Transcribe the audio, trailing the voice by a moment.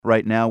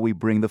Right now, we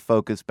bring the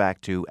focus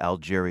back to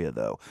Algeria,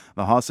 though.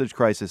 The hostage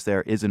crisis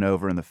there isn't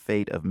over, and the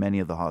fate of many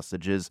of the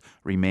hostages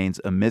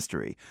remains a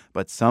mystery.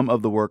 But some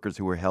of the workers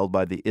who were held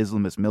by the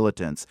Islamist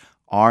militants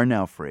are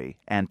now free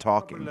and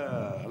talking.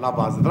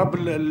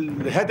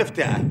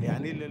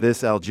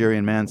 This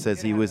Algerian man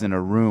says he was in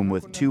a room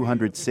with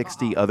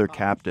 260 other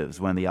captives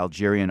when the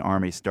Algerian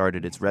army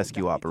started its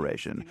rescue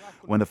operation.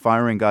 When the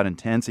firing got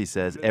intense, he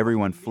says,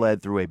 everyone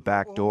fled through a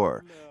back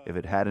door. If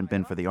it hadn't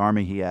been for the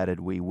army, he added,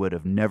 we would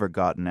have never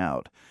gotten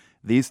out.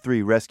 These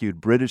three rescued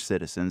British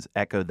citizens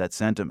echoed that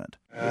sentiment.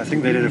 I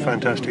think they did a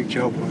fantastic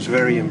job. I was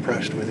very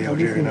impressed with the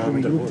Algerian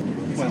army.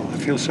 Well, I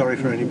feel sorry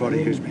for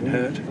anybody who's been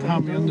hurt. The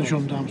army and the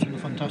gendarmes did a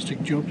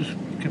fantastic job. Just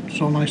kept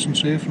us all nice and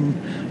safe and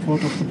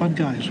fought off the bad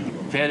guys.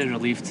 Very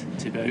relieved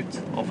to be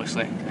out,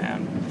 obviously.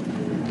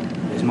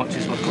 As much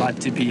as we're glad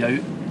to be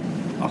out,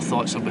 our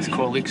thoughts are with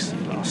colleagues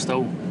that are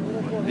still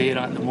there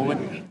at the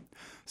moment.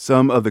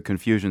 Some of the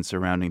confusion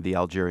surrounding the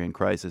Algerian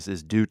crisis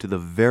is due to the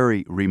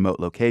very remote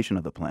location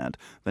of the plant.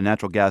 The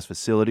natural gas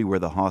facility where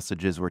the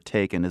hostages were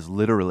taken is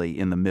literally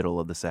in the middle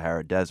of the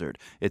Sahara Desert.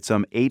 It's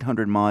some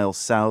 800 miles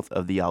south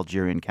of the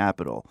Algerian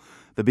capital.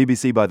 The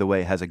BBC, by the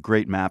way, has a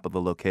great map of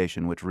the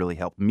location which really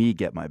helped me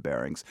get my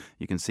bearings.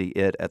 You can see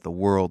it at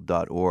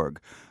theworld.org.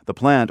 The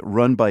plant,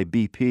 run by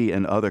BP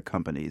and other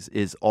companies,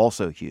 is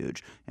also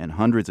huge, and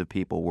hundreds of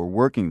people were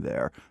working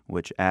there,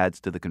 which adds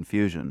to the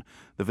confusion.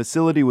 The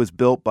facility was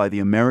built by the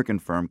American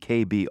firm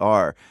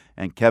KBR,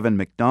 and Kevin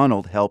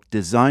McDonald helped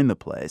design the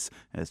place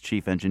as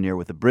chief engineer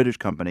with the British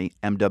company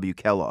MW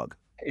Kellogg.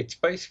 It's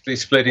basically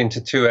split into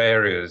two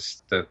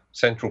areas. The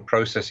central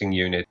processing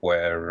unit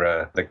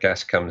where the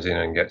gas comes in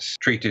and gets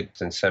treated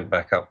and sent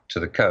back up to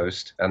the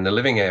coast, and the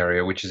living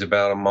area, which is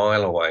about a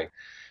mile away.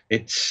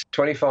 It's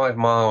 25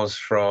 miles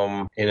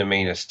from In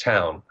Amenas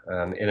town,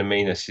 and In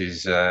Amenas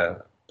is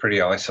a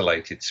pretty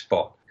isolated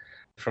spot.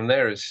 From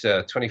there, it's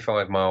a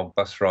 25-mile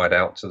bus ride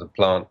out to the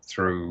plant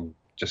through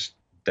just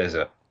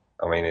desert.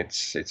 I mean,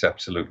 it's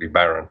absolutely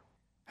barren.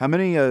 How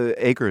many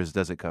acres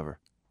does it cover?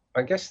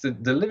 I guess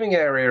the living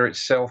area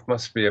itself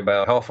must be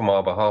about half a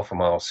mile by half a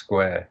mile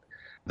square.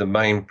 The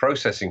main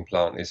processing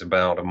plant is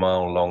about a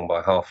mile long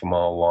by half a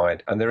mile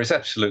wide, and there is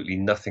absolutely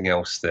nothing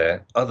else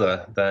there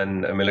other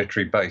than a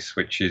military base,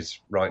 which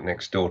is right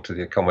next door to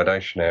the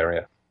accommodation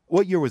area.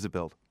 What year was it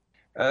built?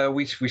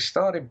 We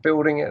started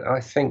building it, I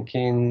think,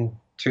 in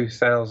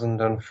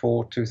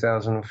 2004,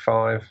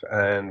 2005,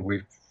 and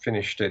we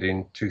finished it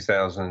in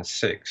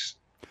 2006.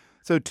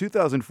 So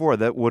 2004,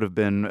 that would have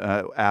been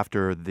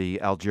after the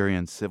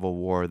Algerian Civil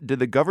War. Did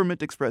the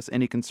government express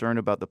any concern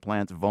about the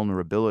plant's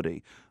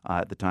vulnerability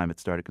at the time it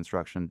started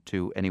construction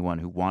to anyone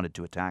who wanted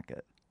to attack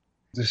it?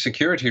 The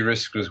security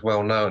risk was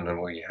well known,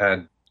 and we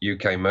had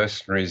UK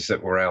mercenaries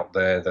that were out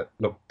there that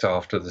looked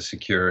after the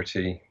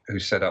security, who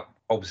set up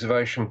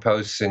observation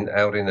posts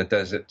out in the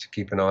desert to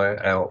keep an eye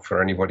out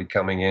for anybody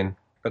coming in.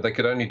 But they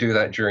could only do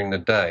that during the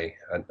day.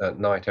 At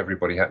night,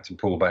 everybody had to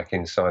pull back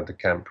inside the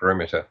camp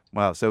perimeter.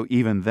 Wow, so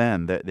even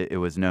then, it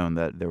was known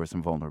that there was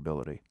some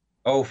vulnerability.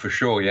 Oh, for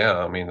sure, yeah.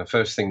 I mean, the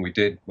first thing we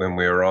did when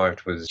we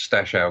arrived was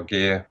stash our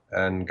gear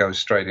and go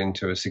straight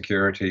into a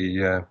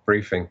security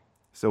briefing.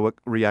 So what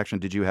reaction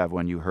did you have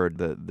when you heard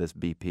that this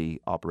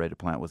BP-operated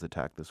plant was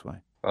attacked this way?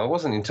 I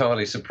wasn't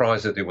entirely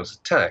surprised that it was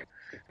attacked.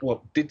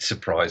 What did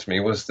surprise me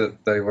was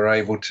that they were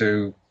able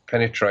to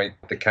penetrate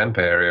the camp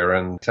area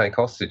and take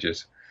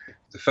hostages.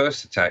 The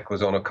first attack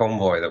was on a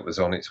convoy that was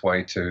on its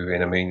way to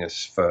In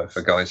Amenas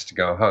for guys to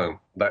go home.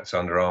 That's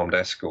under armed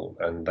escort,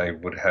 and they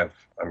would have,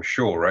 I'm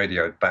sure,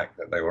 radioed back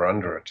that they were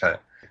under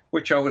attack,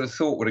 which I would have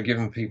thought would have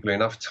given people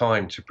enough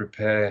time to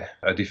prepare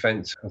a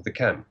defense of the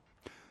camp.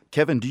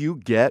 Kevin, do you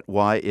get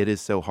why it is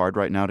so hard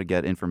right now to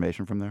get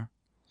information from there?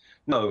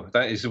 No,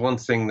 that is the one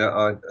thing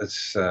that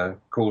has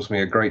caused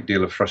me a great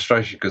deal of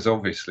frustration, because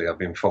obviously I've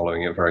been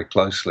following it very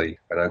closely.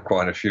 I know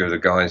quite a few of the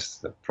guys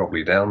that are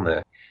probably down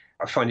there.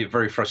 I find it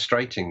very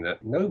frustrating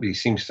that nobody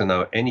seems to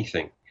know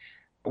anything.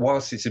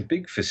 Whilst it's a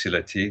big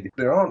facility,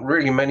 there aren't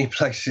really many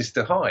places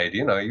to hide.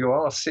 You know, you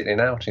are sitting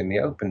out in the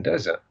open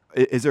desert.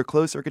 Is there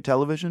closed-circuit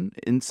television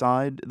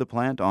inside the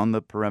plant, on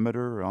the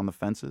perimeter, or on the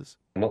fences?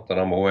 Not that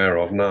I'm aware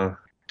of, no.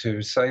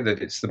 To say that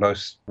it's the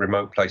most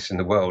remote place in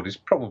the world is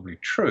probably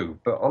true,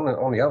 but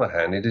on the other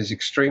hand, it is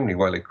extremely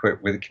well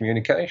equipped with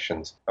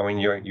communications. I mean,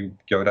 you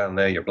go down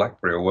there, your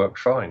BlackBerry will work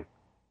fine.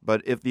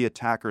 But if the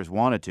attackers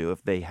wanted to,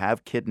 if they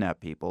have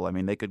kidnapped people, I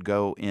mean, they could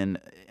go in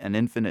an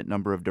infinite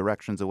number of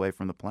directions away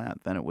from the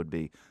plant. Then it would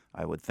be,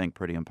 I would think,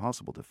 pretty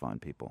impossible to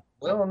find people.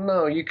 Well,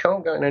 no, you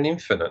can't go in an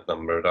infinite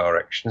number of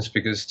directions,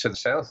 because to the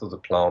south of the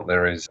plant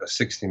there is a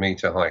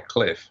 60-meter high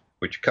cliff,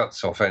 which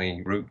cuts off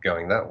any route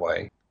going that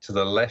way. To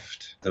the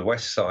left, the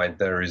west side,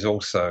 there is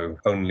also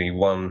only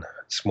one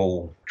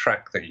small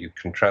track that you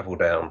can travel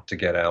down to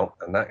get out,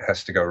 and that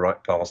has to go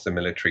right past the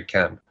military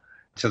camp.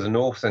 To the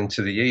north and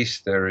to the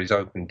east, there is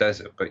open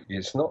desert, but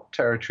it's not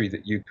territory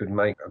that you could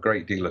make a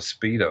great deal of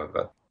speed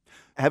over.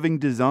 Having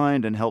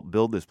designed and helped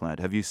build this plant,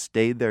 have you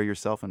stayed there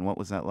yourself, and what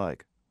was that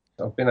like?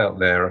 I've been out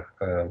there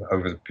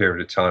over the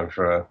period of time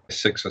for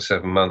 6 or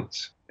 7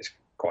 months. It's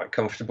quite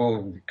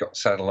comfortable. You've got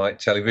satellite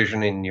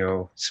television in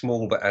your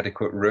small but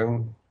adequate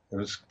room. It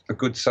was a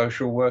good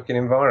social working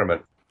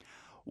environment.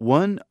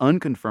 One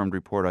unconfirmed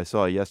report I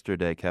saw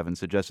yesterday, Kevin,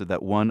 suggested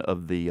that one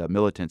of the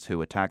militants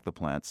who attacked the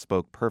plant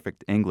spoke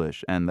perfect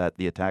English and that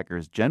the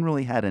attackers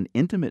generally had an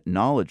intimate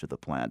knowledge of the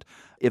plant.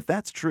 If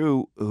that's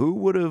true, who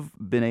would have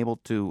been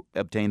able to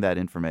obtain that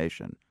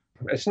information?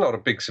 It's not a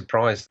big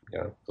surprise.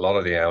 A lot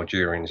of the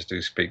Algerians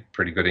do speak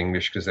pretty good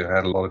English because they've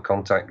had a lot of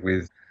contact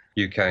with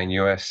UK and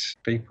US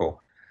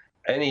people.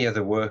 Any of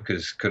the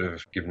workers could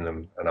have given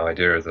them an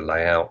idea of the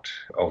layout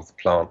of the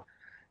plant.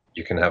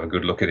 You can have a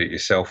good look at it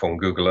yourself on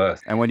Google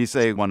Earth. And when you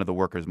say one of the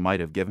workers might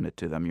have given it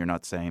to them, you're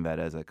not saying that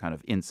as a kind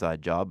of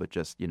inside job, but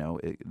just,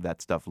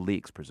 that stuff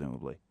leaks,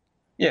 presumably.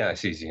 Yeah,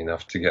 it's easy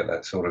enough to get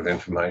that sort of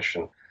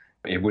information.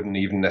 It wouldn't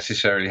even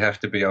necessarily have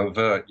to be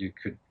overt. You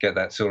could get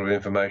that sort of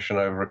information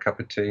over a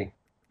cup of tea.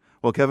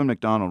 Well, Kevin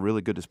McDonald,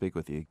 really good to speak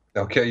with you.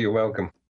 Okay, you're welcome.